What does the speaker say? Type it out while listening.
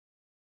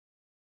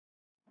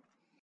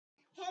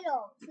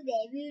Hello,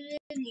 today we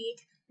will read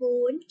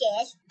Poon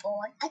Gets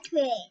on a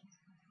Train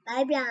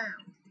by Brown.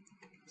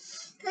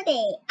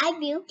 Today I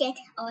will get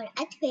on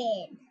a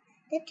train.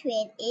 The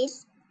train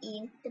is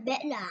in the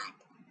backyard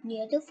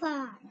near the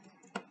farm.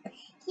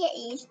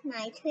 Here is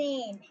my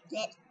train.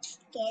 Let's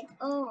get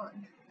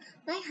on.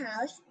 My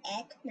house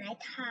at night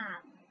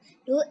time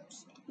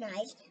looks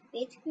nice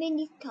with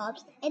many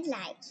tops and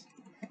lights.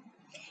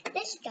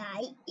 The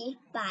sky is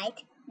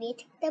bright with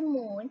the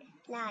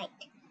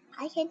moonlight.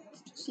 I can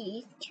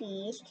see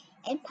trees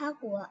and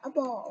parkour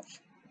above.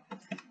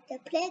 The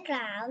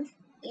playground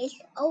is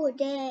over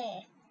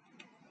there.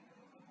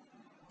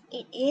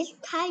 It is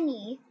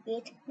tiny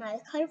with my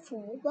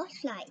colorful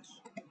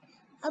slides.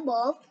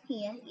 Above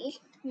here is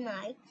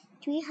my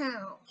tree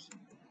house.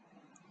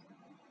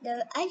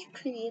 The ice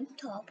cream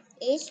top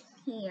is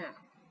here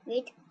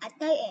with a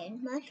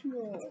giant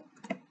mushroom.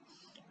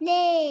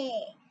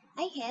 Yay!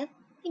 I have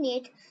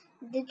finished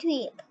the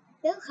trip.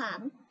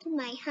 Welcome to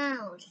my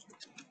house.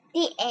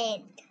 The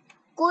end.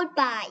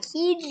 Goodbye.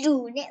 See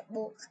you next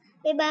book.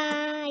 Bye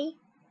bye.